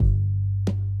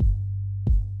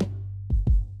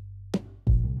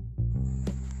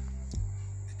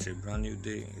It's a brand new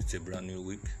day, it's a brand new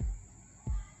week.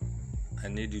 I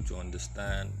need you to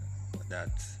understand that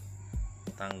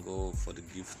thank God for the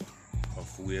gift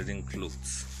of wearing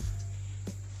clothes.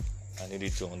 I need you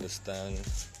to understand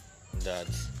that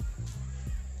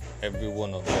every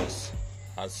one of us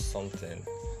has something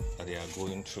that they are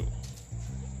going through.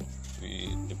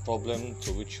 The problem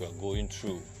to which you are going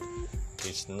through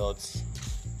is not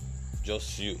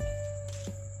just you.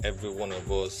 Every one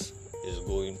of us is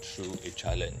going through a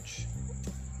challenge.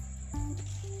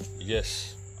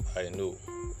 Yes, I know.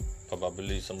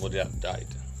 Probably somebody have died.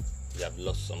 You have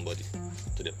lost somebody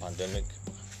to the pandemic.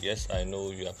 Yes, I know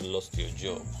you have lost your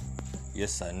job.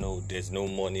 Yes, I know there's no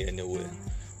money anywhere.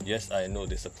 Yes, I know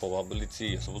there's a probability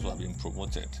you're supposed to have been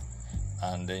promoted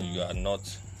and then you are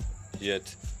not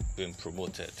yet been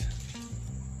promoted.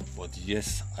 But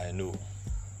yes, I know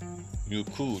you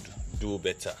could do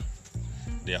better.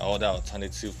 There are other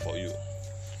alternatives for you.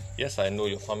 Yes, I know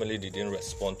your family didn't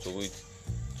respond to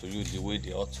you the way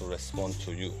they ought to respond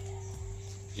to you.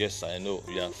 Yes, I know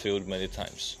you have failed many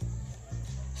times.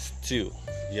 Still,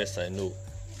 yes, I know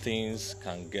things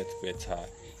can get better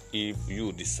if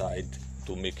you decide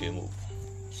to make a move.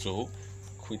 So,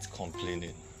 quit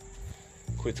complaining.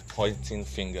 Quit pointing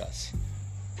fingers.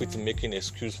 Quit making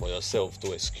excuse for yourself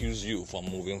to excuse you from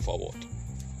moving forward.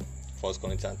 1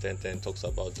 Corinthians 10:10 talks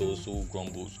about those who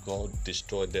grumble. God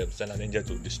destroy them, send an angel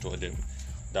to destroy them.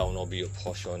 That will not be your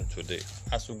portion today.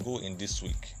 As we go in this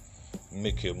week,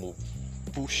 make a move.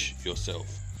 Push yourself.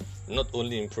 Not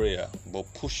only in prayer,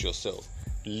 but push yourself.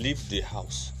 Leave the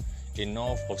house.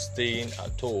 Enough of staying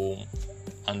at home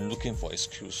and looking for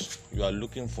excuse. You are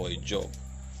looking for a job.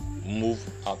 Move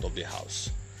out of the house.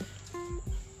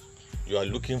 You are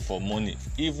looking for money.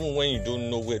 Even when you don't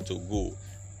know where to go,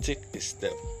 take a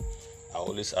step. I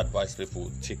always advise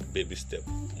people, take baby step.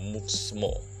 Move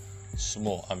small,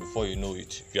 and before you know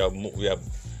it, you have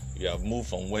moved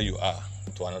from where you are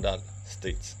to another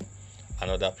state,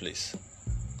 another place.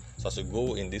 So as you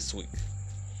go in this week,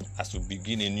 as you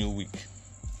begin a new week,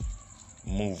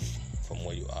 move from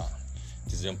where you are.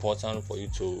 It is important for you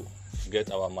to get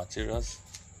our materials.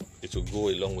 It will go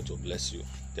a long way to bless you.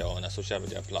 They are on a social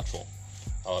media platform.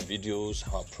 Our videos,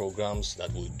 our programs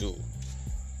that we do,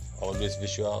 always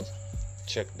visual.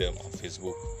 Check them on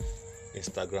Facebook,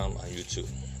 Instagram, and YouTube.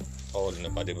 All in a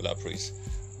particular place.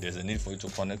 There's a need for you to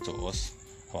connect to us.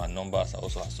 Our numbers are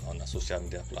also on a social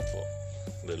media platform.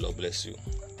 May the Lord bless you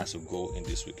as you go in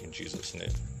this week in Jesus'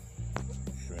 name.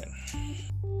 Amen.